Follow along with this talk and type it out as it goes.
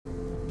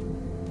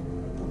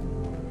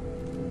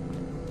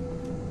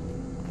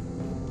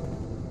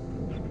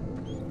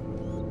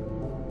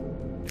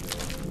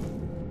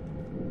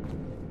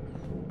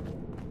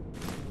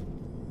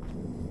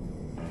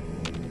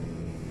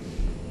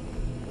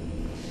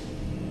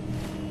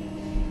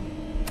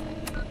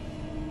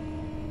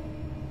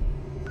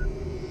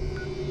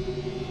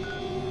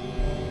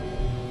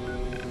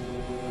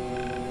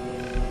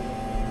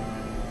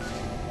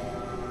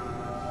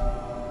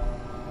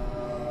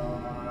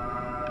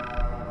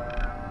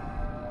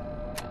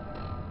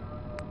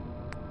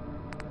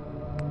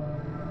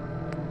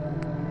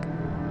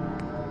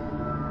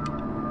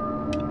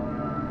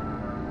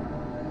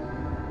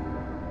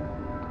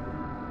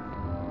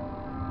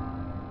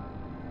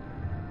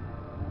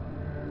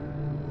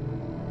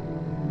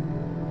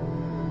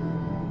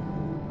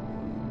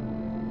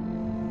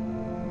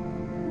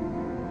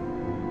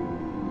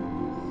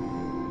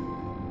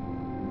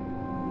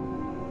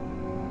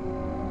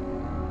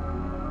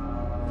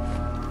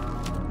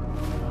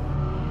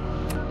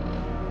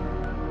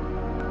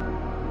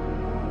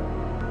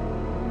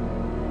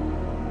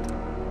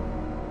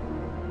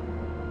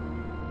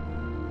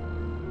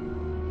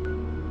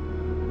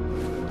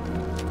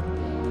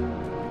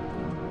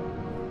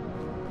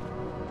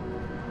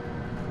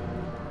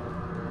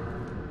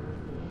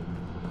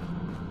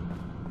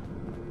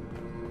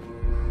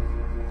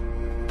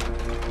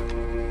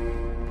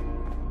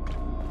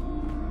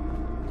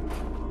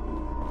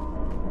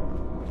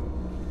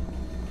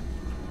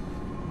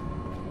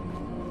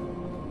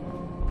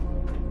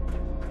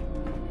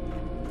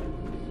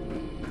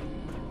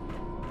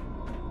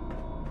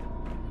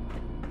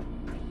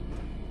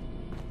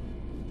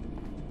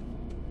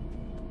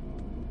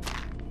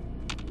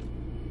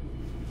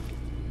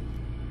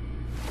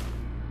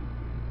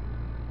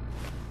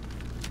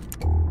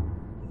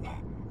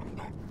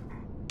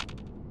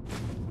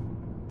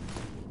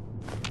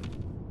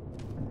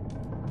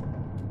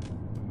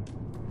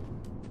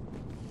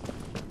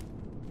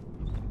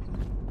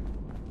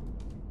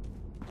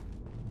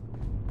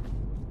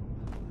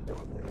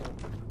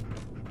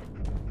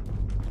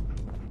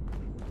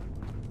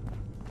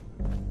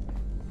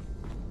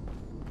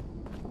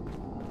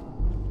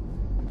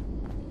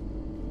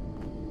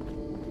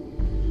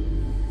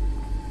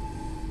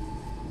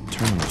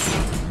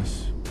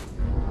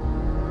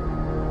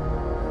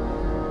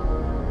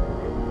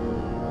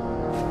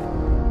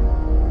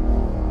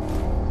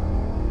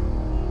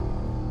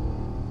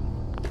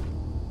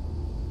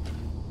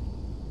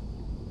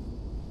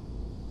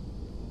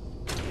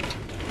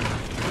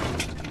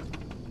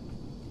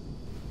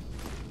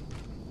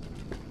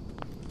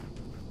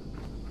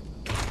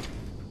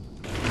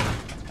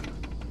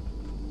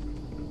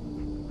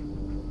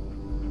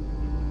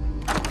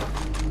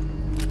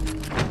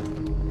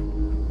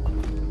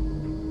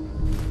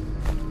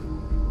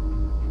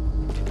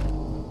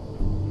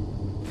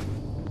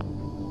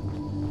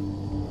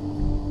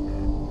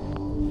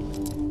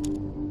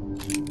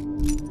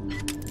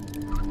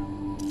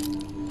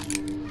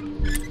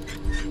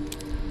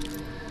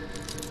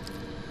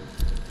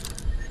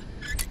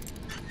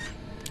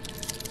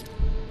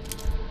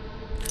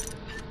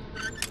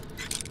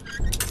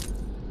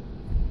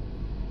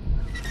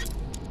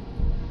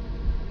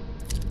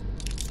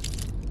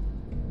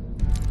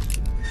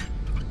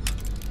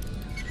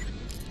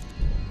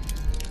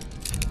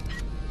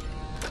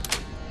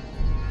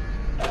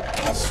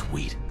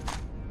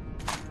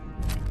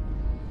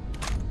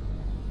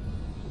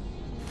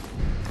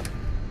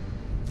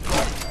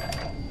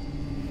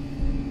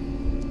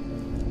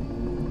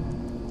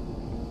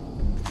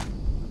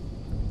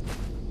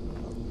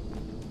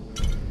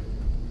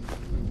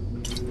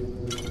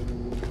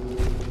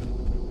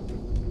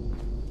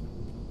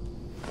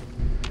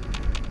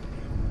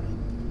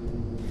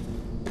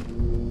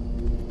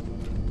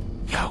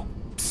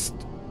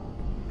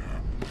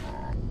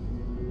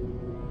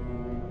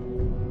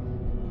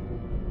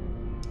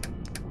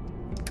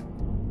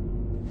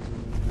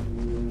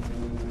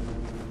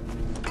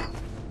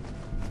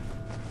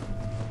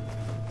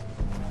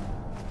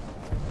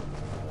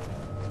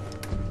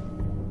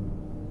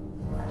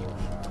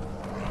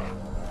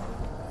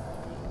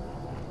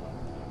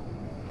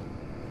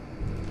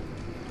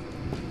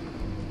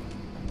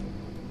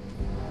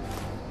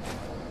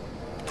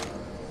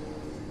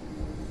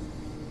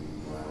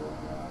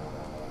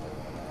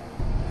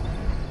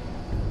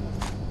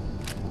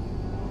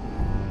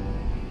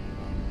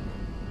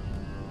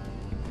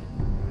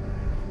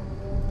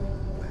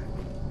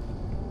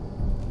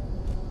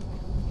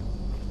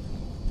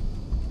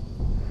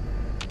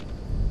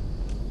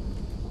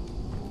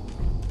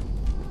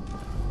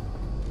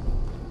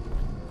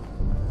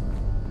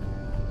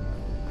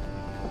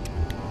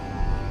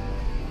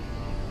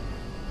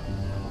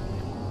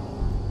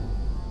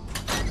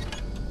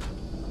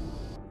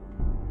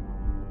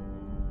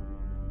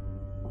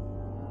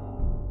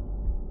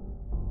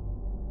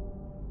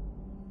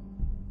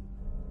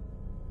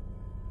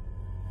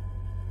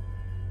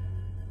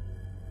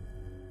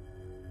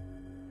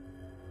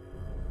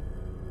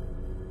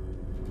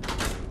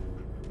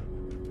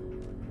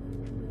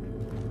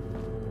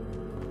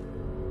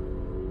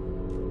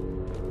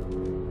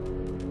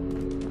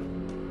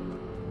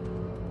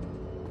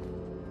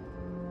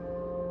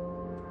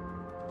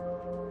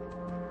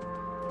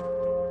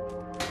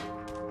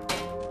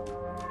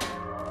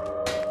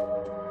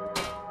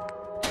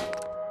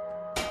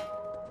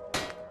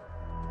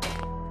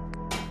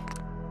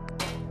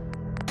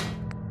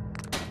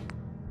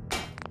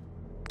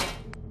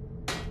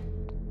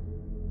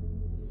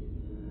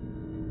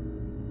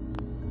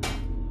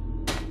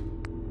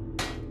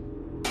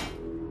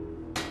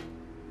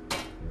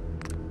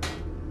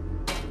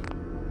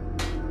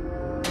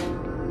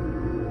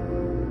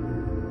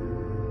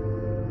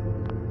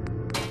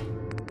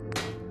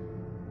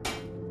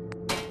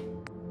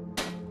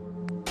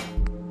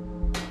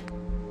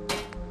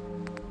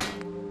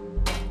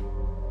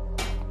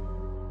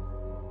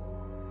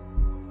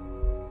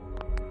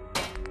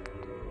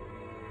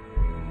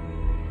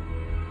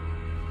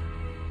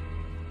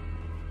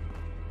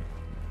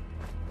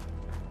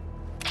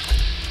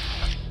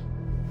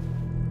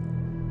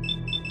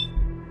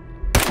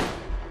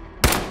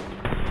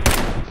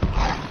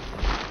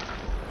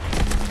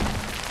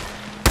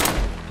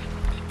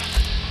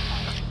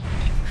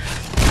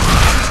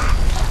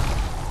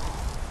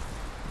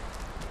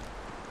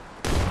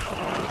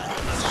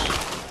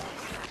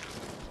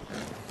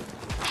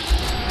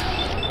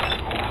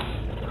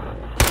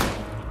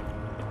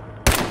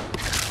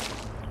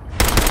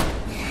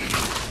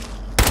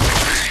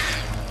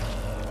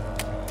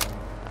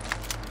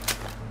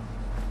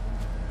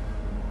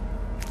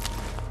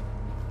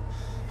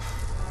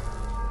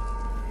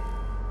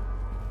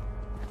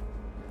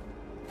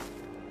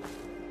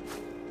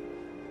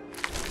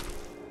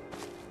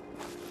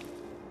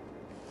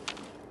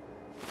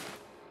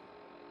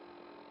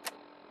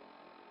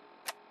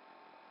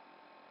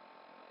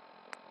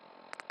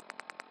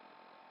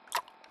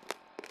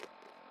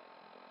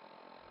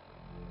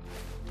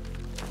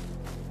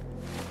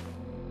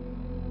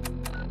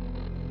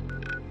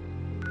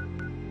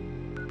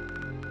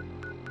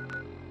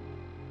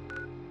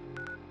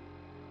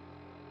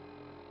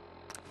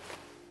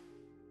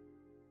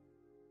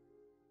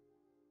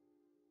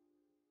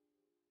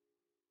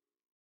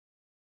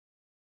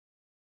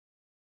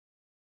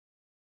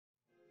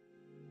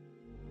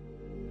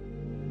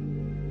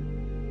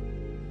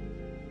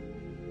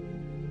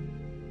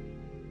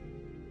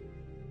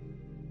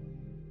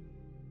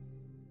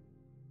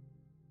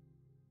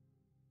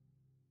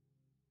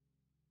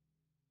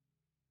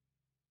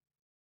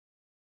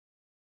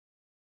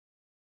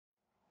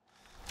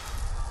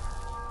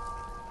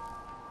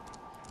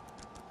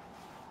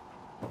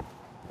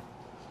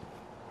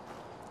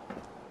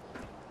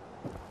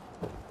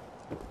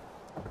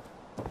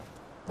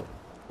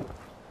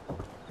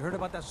You heard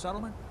about that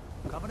settlement?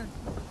 Covenant?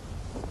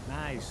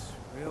 Nice.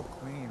 Real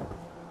clean.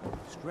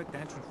 Strict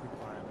entrance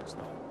requirements,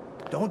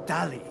 though. Don't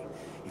dally.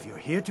 If you're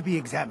here to be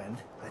examined,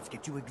 let's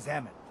get you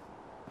examined.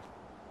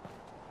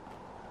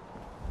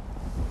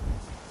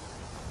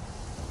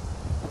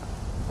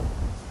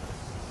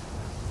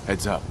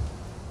 Heads up.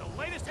 The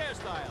latest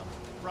hairstyle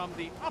from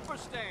the upper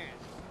stand.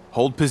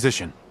 Hold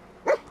position.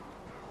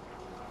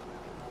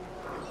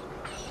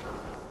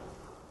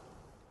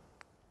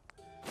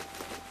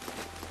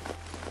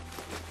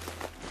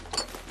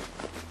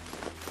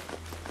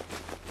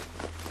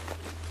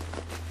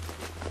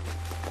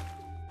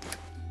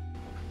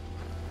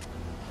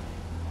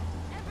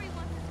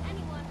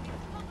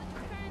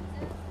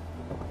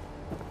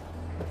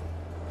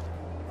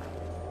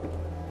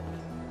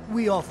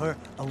 We offer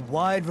a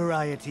wide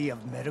variety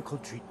of medical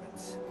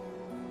treatments.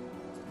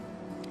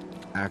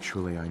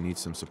 Actually, I need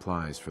some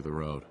supplies for the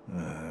road.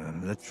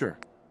 Let's... Sure.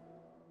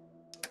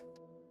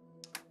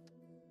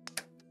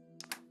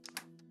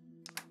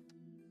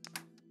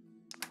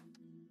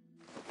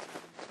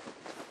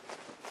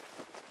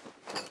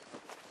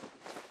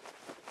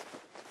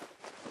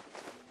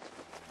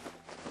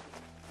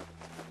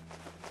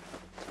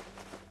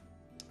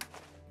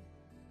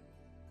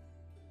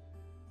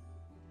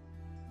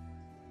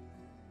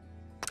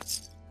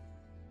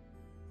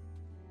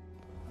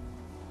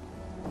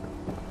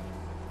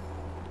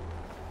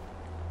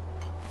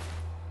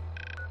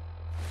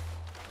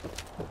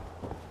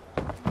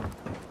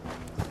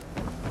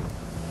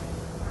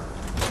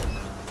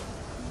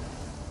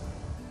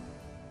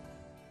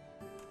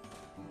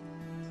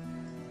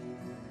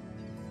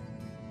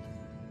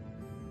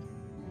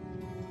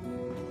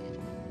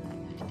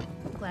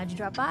 Glad you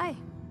dropped by.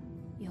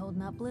 You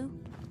holding up, Blue?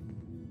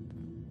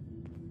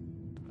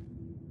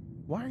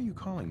 Why are you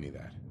calling me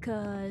that?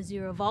 'Cause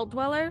you're a vault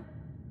dweller?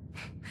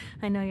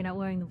 I know you're not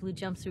wearing the blue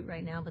jumpsuit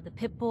right now, but the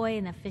Pip-Boy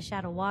and the fish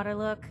out of water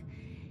look...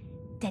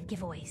 dead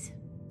giveaways.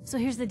 So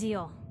here's the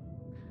deal.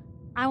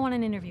 I want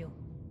an interview.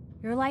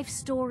 Your life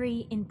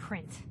story in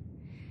print.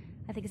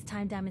 I think it's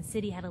time Diamond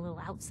City had a little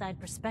outside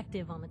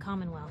perspective on the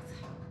Commonwealth.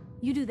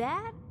 You do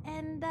that,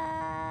 and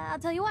I'll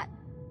tell you what.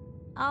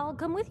 I'll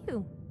come with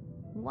you.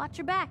 Watch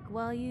your back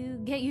while you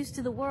get used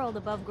to the world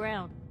above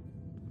ground.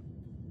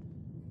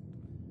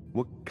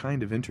 What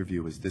kind of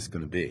interview is this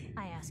gonna be?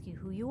 I ask you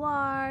who you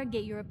are,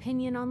 get your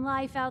opinion on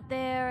life out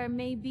there, and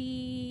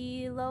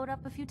maybe load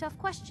up a few tough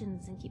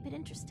questions and keep it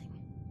interesting.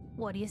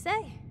 What do you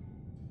say?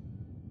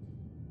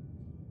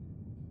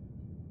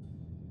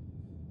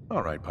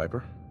 All right,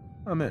 Piper.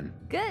 I'm in.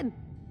 Good.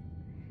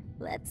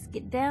 Let's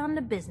get down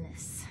to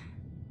business.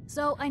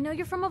 So, I know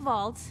you're from a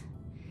vault.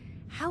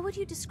 How would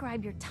you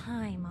describe your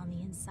time on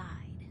the inside?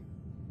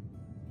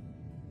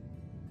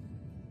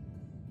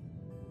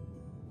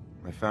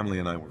 My family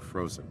and I were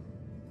frozen.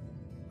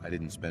 I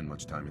didn't spend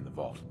much time in the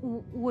vault.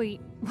 Wait,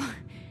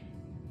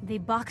 they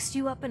boxed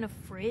you up in a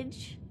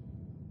fridge?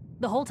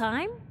 The whole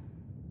time?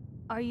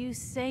 Are you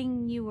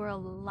saying you were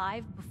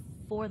alive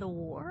before the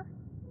war?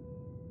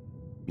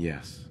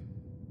 Yes.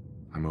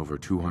 I'm over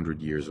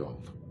 200 years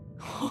old.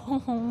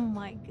 Oh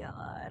my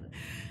god.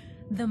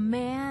 The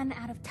man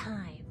out of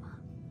time.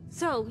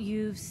 So,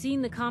 you've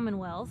seen the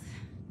Commonwealth,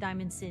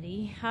 Diamond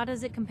City. How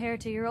does it compare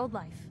to your old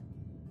life?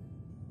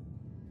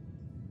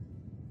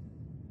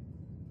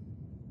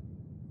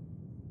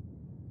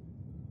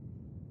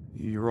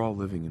 You're all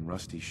living in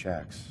rusty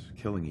shacks,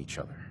 killing each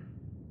other.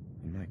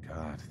 My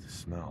god, the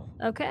smell.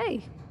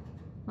 Okay.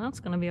 Well, that's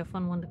gonna be a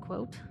fun one to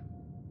quote.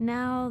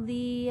 Now,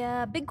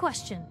 the big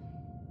question.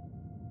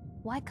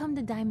 Why come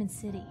to Diamond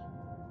City?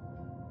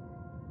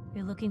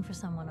 You're looking for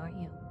someone, aren't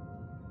you?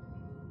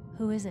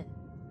 Who is it?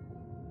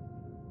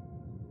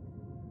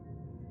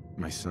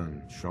 My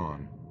son,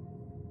 Sean,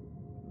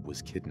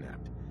 was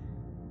kidnapped.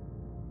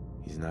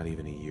 He's not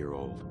even a year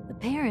old. The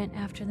parent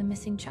after the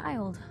missing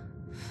child.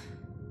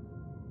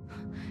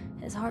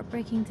 As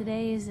heartbreaking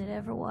today as it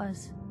ever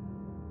was.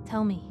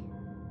 Tell me,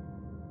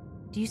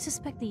 do you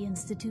suspect the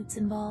Institute's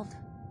involved?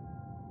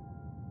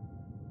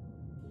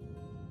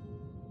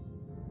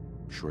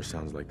 Sure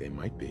sounds like they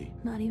might be.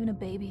 Not even a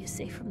baby is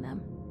safe from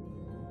them.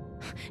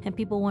 And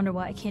people wonder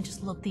why I can't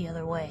just look the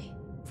other way.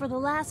 For the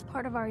last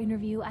part of our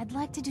interview, I'd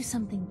like to do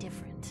something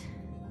different.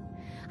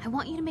 I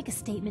want you to make a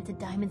statement to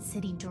Diamond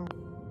City directly.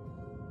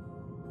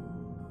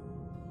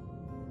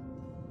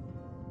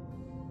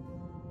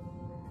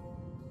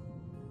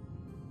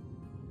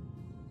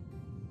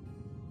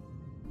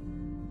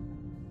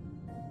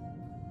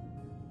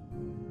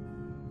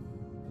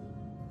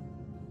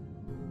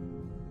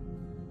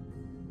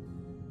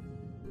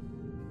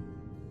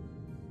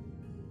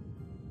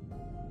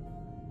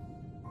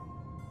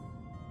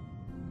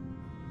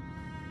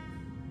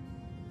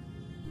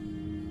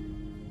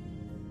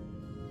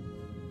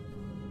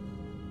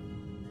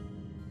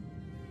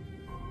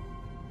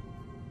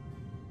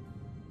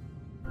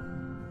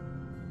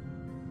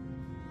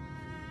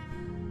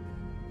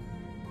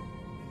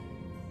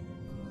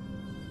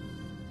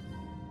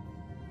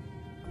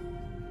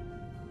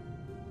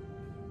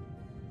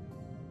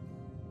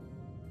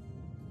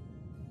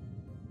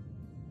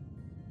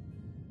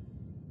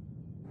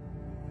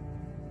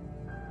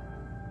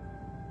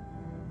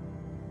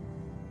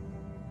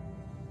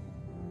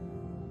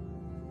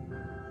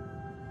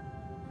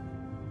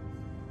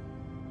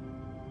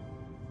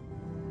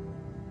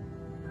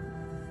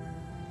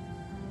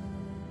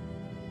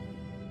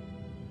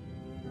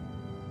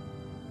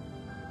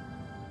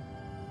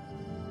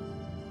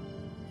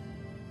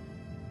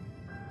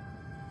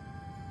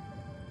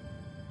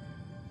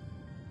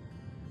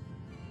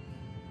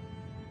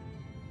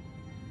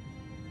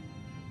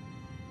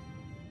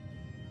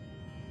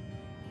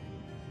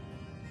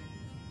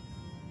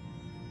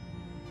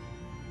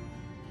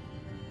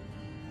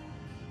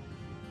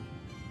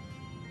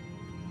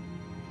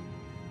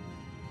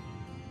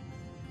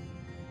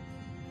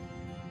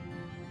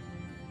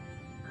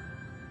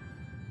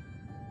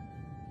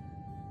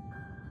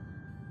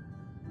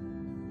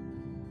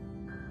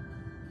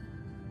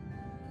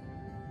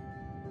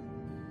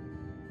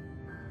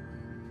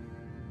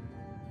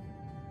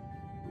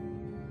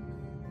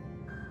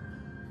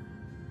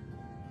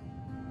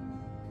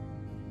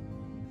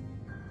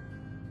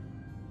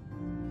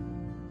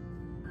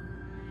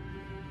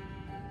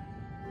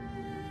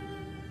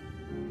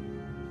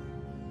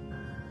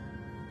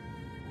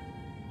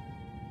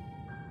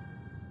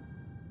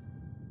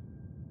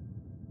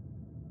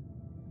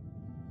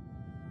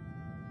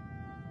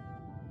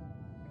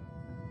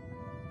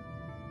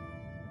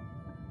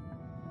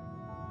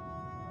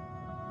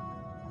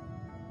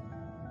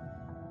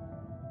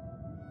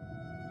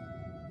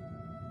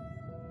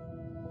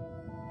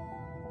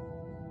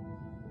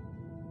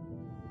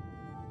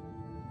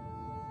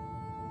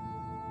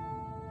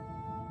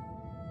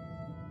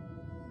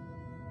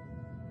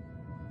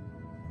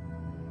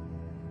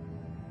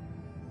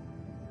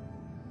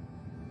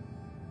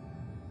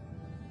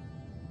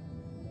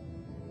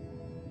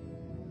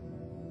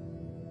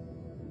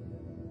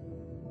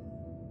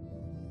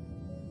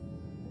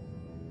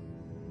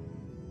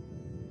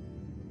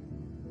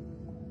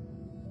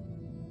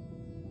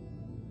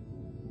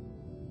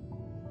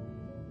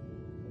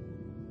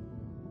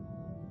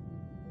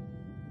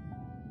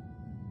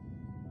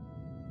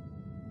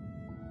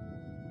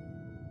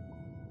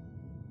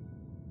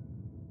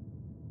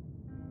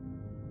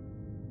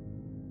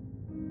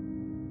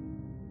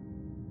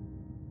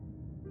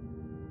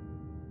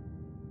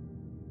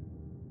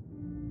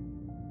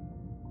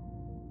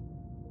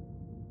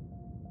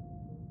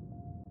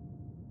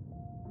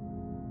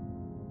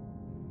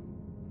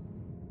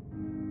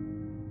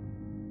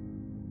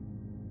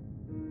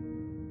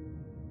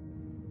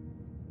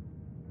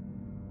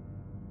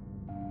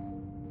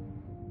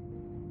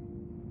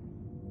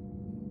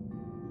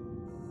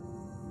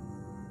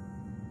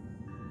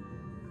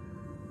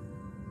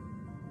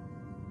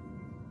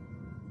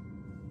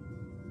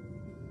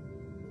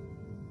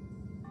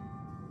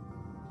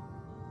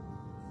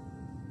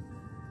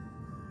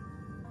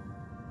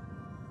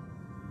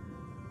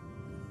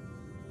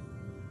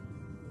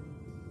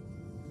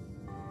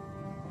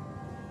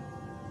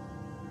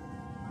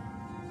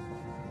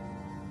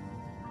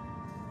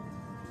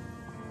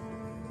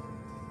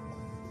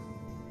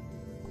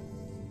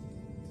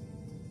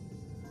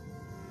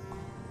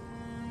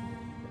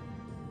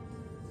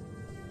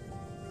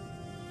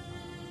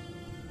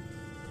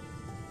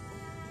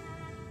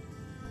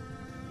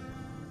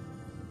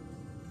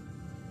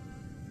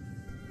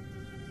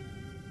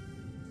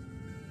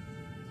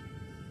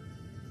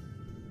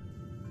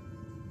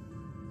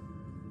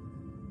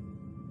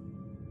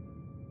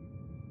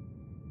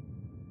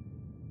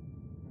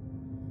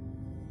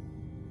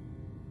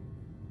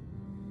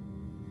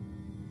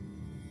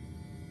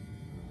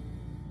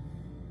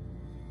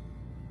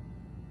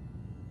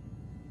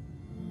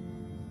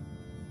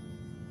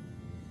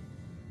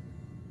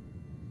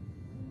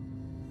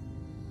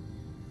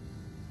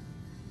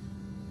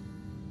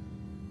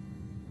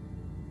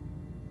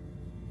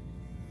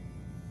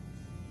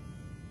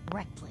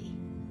 correctly.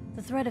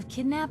 The threat of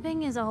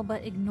kidnapping is all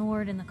but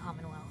ignored in the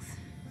Commonwealth.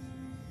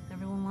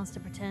 Everyone wants to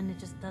pretend it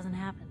just doesn't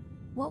happen.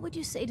 What would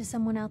you say to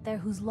someone out there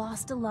who's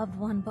lost a loved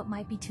one but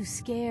might be too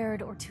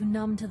scared or too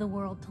numb to the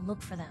world to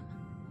look for them?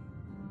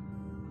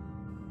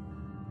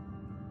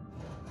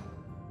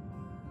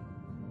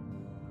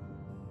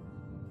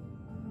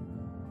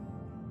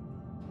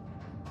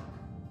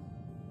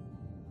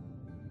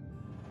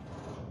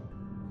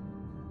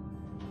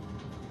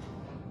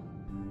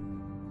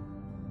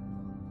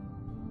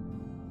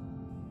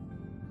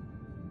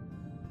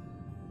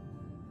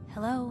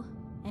 Hello?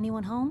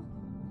 Anyone home?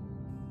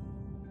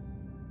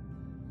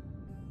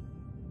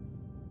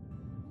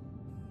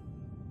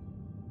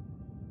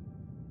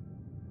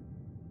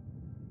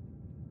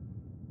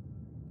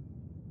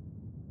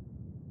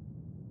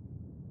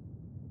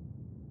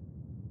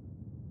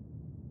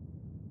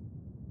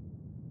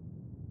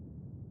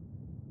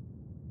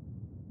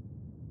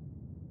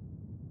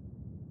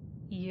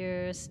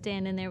 You're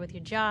standing there with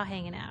your jaw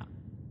hanging out.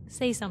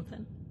 Say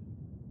something.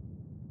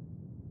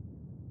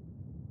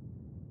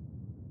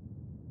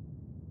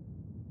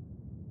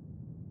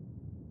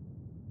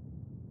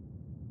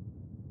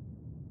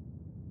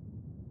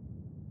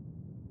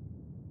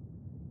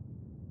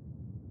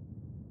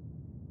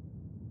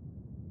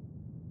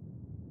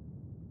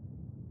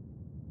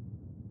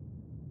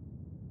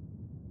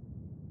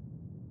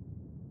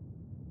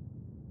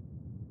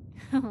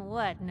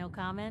 What, no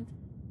comment?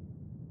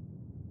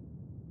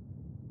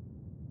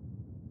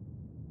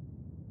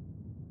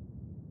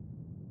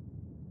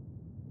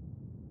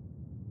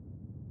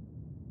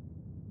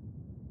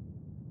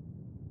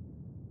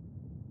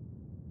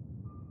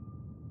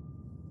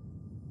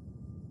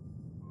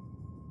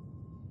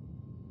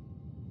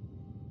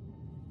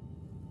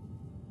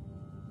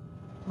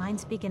 Mind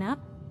speaking up?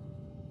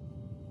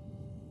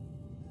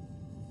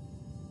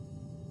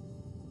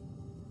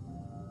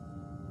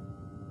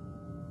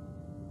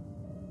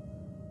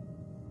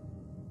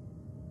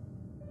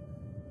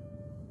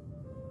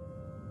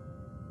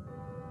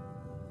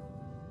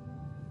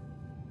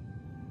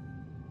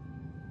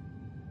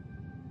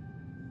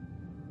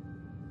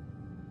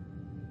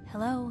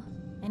 Hello?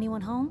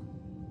 Anyone home?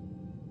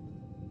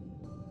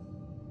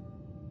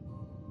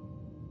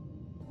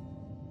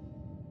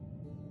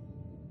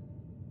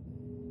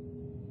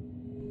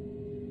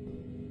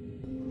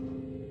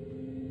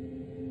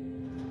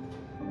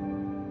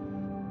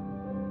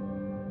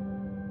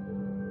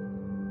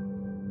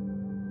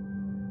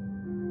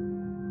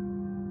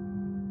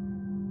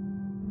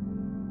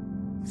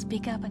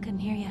 Speak up, I couldn't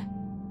hear you.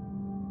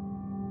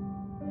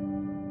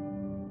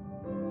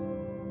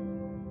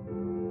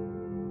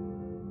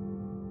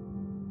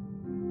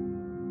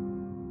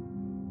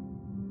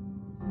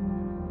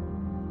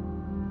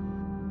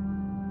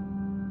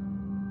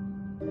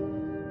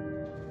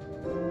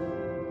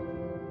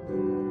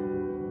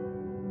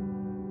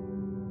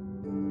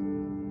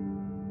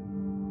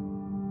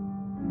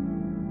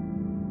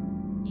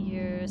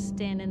 You're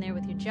standing there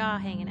with your jaw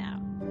hanging out.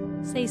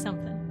 Say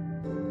something.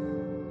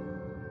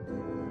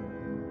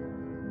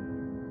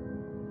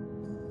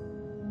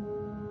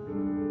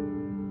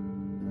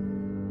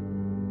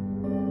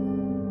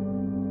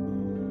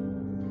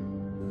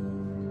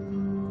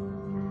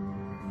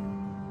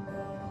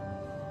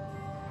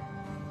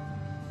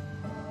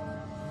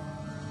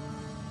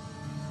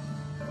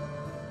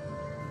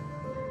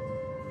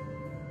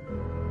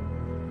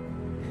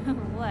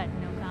 What,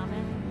 no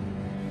comment?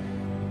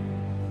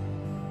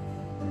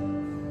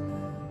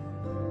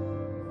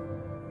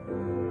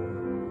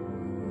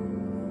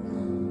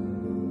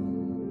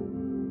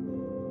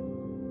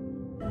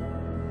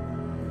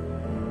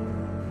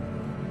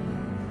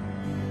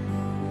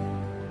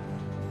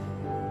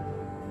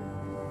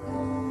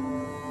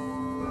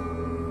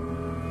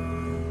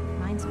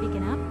 Mind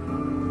speaking up?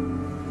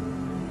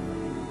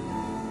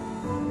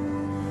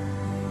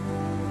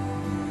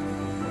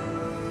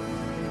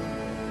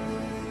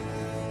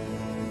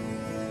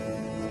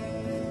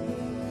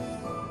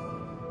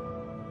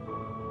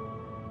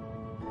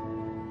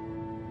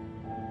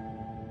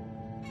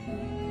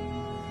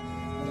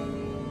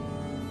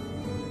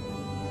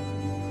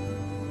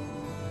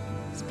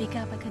 Speak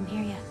up, I couldn't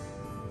hear you.